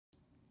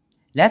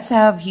Let's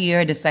have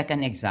here the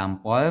second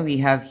example.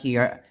 We have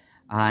here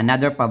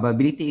another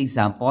probability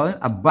example.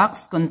 A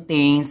box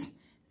contains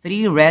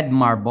 3 red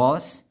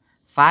marbles,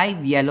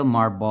 5 yellow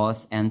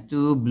marbles, and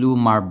 2 blue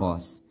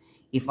marbles.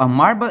 If a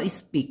marble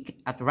is picked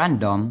at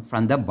random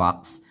from the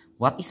box,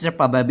 what is the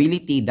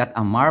probability that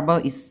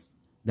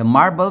the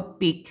marble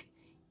picked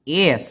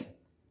is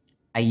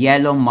a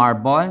yellow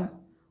marble,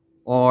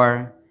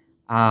 or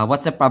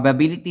what's the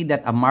probability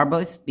that a marble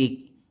is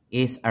picked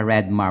is a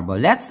red marble?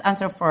 Let's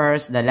answer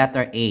first the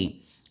letter A.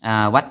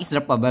 What is the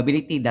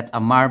probability that a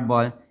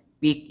marble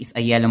picked is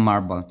a yellow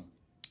marble?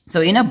 So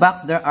in a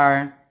box there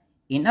are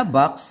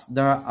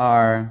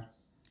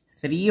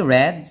 3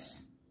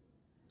 reds,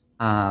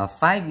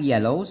 5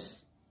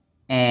 yellows,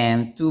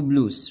 and 2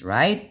 blues,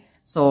 right?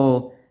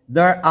 So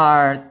there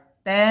are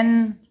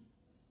 10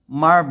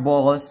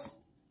 marbles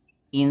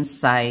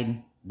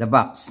inside the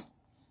box.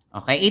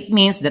 Okay, it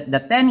means that the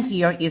 10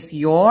 here is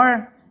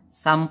your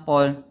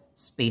sample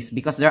space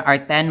because there are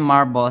 10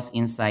 marbles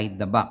inside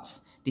the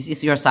box. This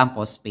is your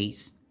sample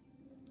space.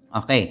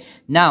 Okay,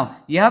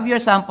 now you have your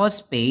sample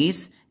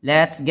space.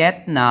 Let's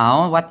get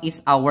now what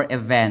is our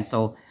event.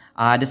 So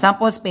the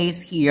sample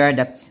space here,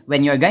 that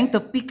when you're going to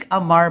pick a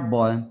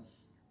marble,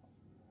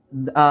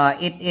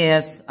 it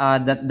is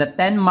the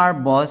 10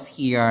 marbles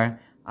here.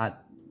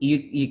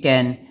 You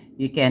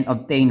can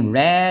obtain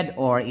red,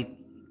 or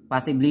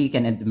possibly you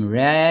can obtain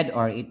red,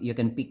 or you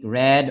can pick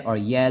red or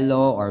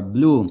yellow or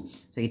blue.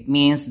 So it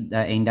means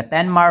in the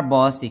 10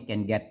 marbles you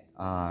can get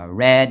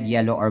red,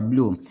 yellow, or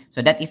blue.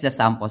 So that is the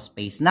sample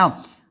space.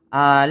 Now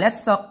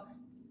let's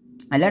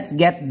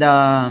get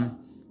the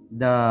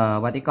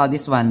what you call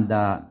this one,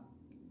 the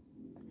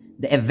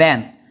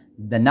event,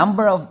 the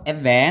number of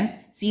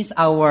event, since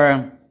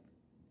our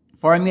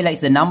formula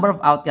is the number of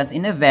outcomes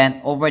in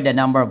event over the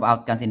number of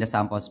outcomes in the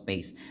sample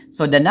space.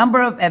 So the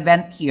number of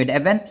event here, the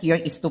event here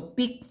is to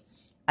pick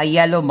a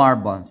yellow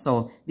marble.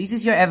 So this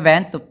is your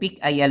event to pick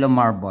a yellow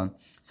marble.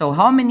 So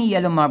how many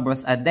yellow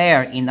marbles are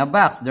there in a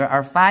box? There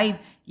are 5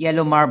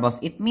 yellow marbles.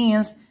 It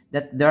means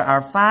that there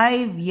are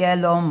 5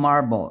 yellow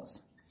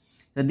marbles.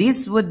 So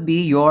this would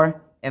be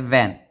your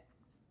event.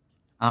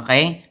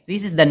 Okay?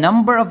 This is the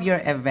number of your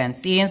event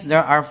since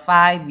there are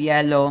 5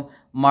 yellow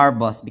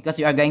marbles, because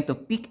you are going to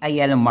pick a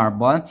yellow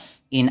marble.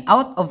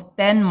 Out of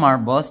 10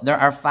 marbles, there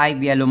are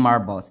 5 yellow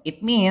marbles.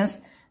 It means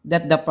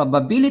that the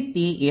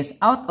probability is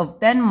out of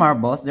 10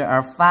 marbles, there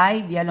are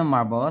 5 yellow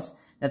marbles.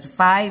 That's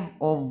 5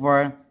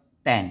 over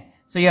 10.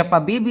 So your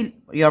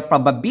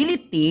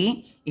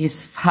probability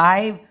is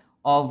 5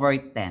 over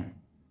 10.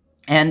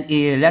 And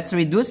let's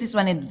reduce this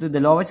one into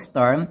the lowest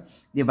term,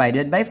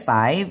 divided by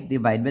 5,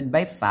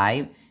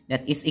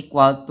 that is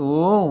equal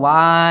to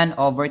 1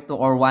 over 2,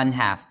 or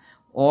 1/2.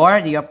 Or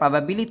your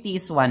probability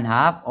is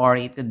 1/2, or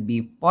it could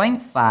be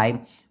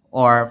 0.5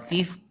 or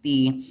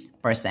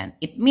 50%.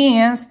 It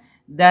means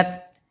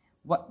that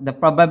the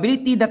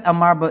probability that a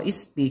marble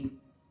is picked,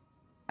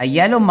 a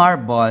yellow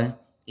marble,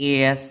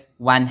 is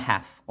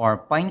 1/2 or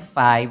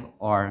 0.5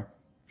 or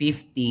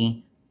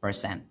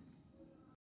 50%.